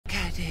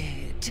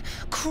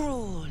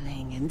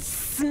crawling and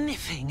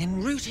sniffing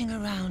and rooting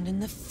around in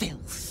the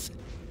filth?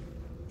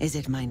 Is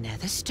it my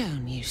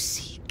netherstone you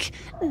seek,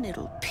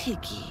 little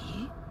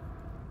piggy?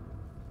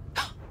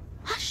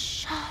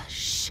 Hush,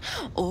 hush.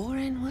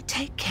 Orin will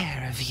take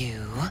care of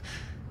you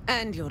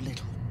and your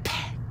little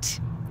pet.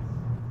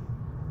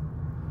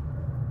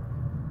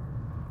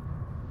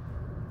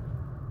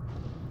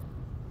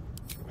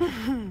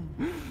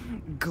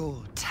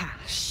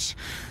 Gortash,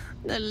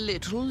 the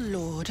little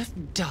Lord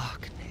of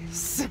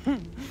Darkness.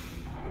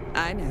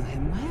 I know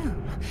him well.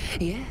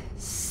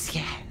 Yes,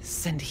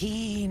 yes, and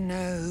he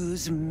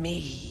knows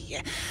me.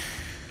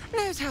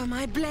 Knows how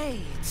my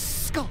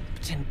blades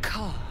sculpt and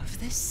carve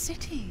this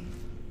city.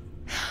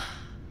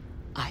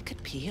 I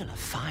could peel a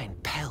fine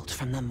pelt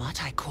from the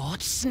mutt I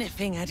caught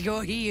sniffing at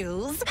your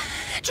heels.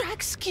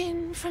 Drag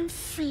skin from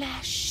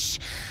flesh,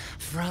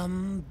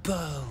 from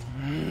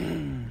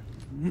bone.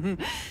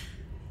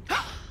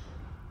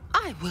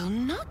 I will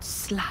not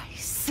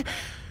slice.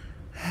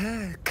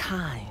 Her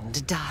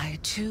kind die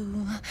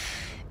too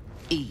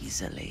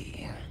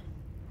easily.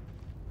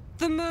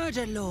 The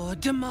Murder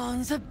Lord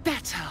demands a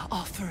better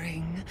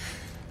offering.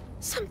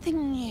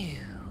 Something new,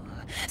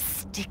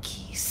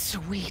 sticky,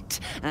 sweet,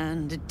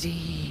 and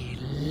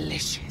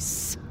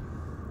delicious.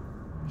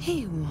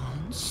 He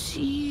wants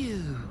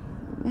you.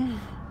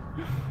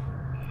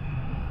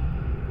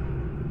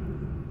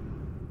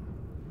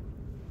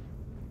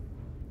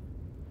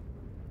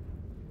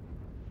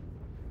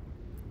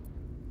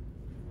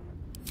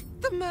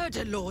 The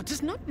Murder Lord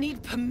does not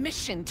need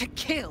permission to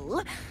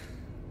kill.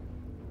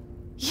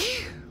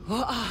 You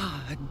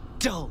are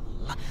dull.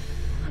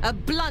 A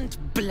blunt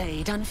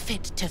blade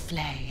unfit to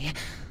flay.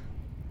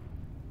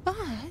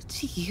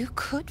 But you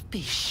could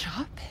be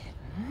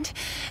sharpened,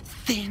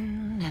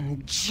 thin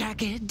and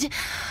jagged.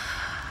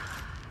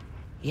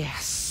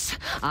 Yes,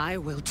 I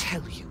will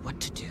tell you what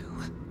to do.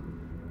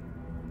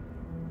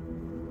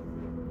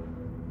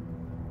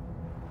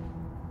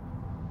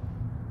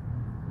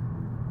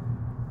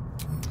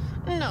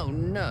 No,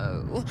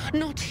 no,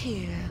 not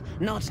here,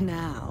 not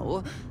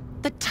now.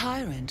 The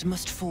tyrant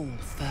must fall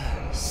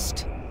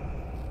first.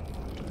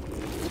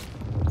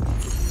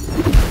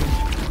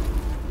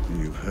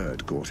 You've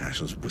heard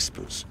Gortash's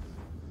whispers.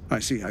 I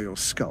see how your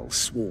skull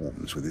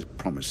swarms with his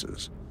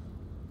promises.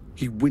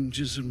 He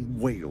whinges and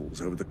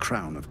wails over the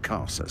crown of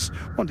Karsus,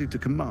 wanting to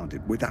command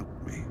it without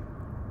me.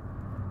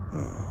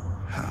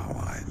 Oh, how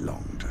I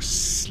long to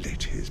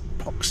slit his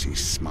poxy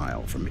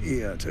smile from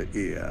ear to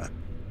ear.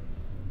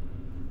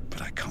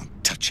 But I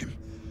can't touch him.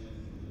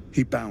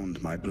 He bound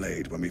my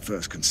blade when we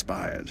first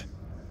conspired.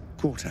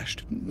 Gortash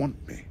didn't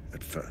want me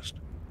at first.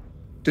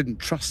 Didn't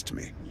trust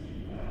me.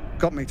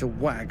 Got me to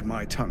wag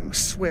my tongue,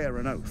 swear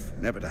an oath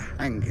never to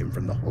hang him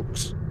from the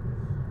hooks.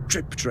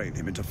 Drip drain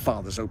him into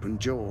father's open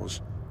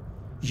jaws.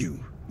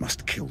 You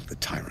must kill the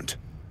tyrant.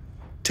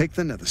 Take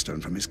the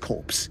netherstone from his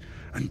corpse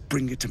and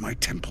bring it to my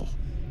temple.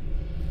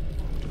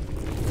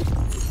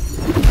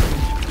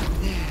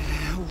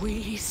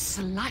 We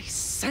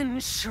slice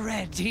and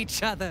shred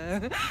each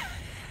other.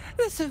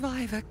 The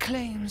survivor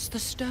claims the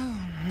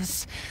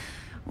stones.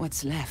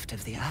 What's left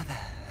of the other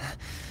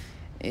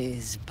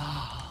is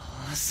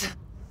bars.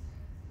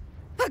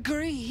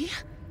 Agree,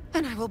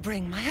 and I will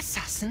bring my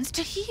assassins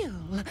to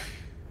heal.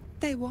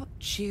 They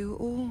watch you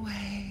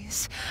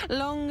always,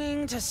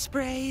 longing to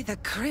spray the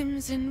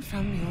crimson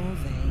from your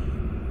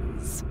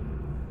veins.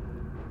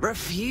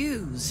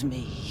 Refuse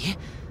me,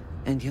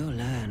 and you'll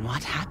learn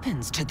what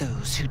happens to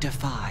those who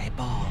defy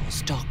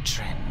Baal's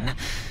doctrine.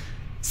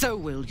 So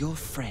will your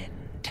friend.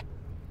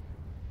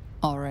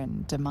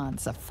 Orin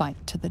demands a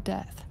fight to the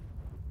death.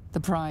 The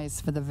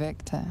prize for the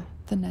victor,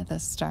 the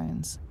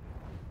Netherstones,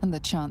 and the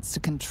chance to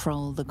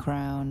control the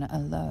crown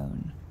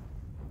alone.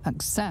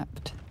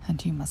 Accept,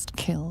 and you must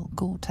kill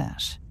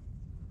Gortash.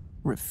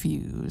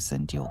 Refuse,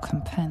 and your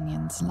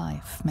companion's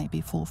life may be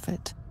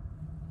forfeit,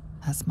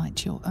 as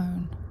might your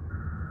own.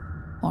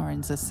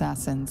 Orin's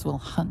assassins will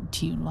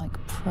hunt you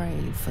like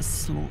prey for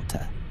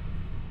slaughter.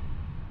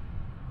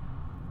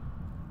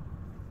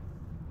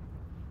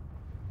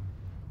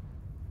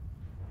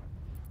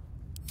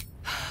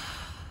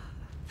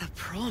 The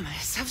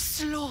promise of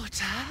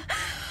slaughter,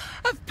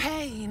 of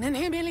pain and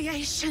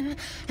humiliation,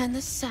 and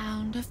the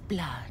sound of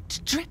blood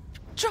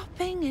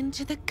dropping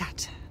into the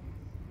gutter.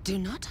 Do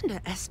not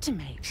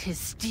underestimate his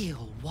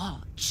steel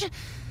watch.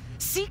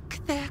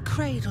 Seek their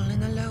cradle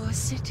in the lower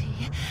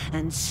city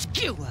and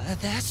skewer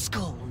their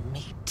skull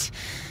meat.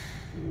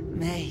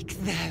 Make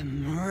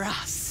them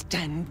rust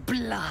and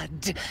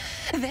blood.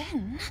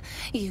 Then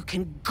you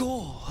can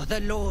gore the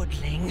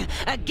lordling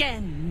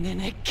again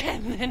and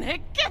again and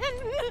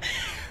again.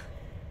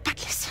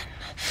 But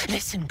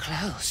listen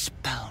close,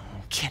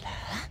 Bone Killer.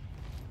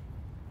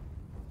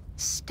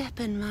 Step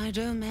in my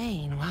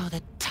domain while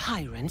the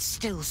tyrant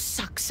still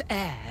sucks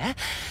air,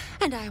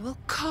 and I will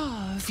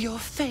carve your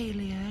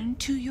failure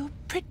into your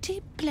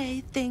pretty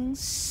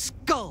plaything's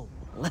skull.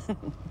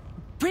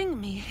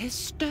 Bring me his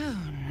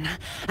stone,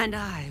 and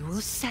I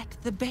will set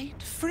the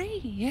bait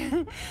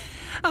free.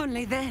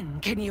 Only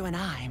then can you and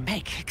I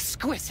make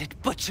exquisite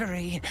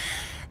butchery.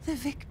 The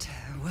victor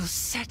will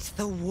set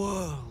the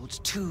world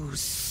to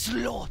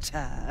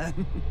slaughter.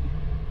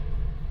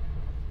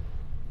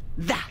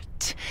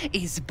 That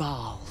is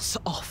Baal's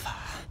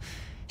offer.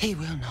 He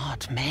will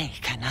not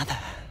make another.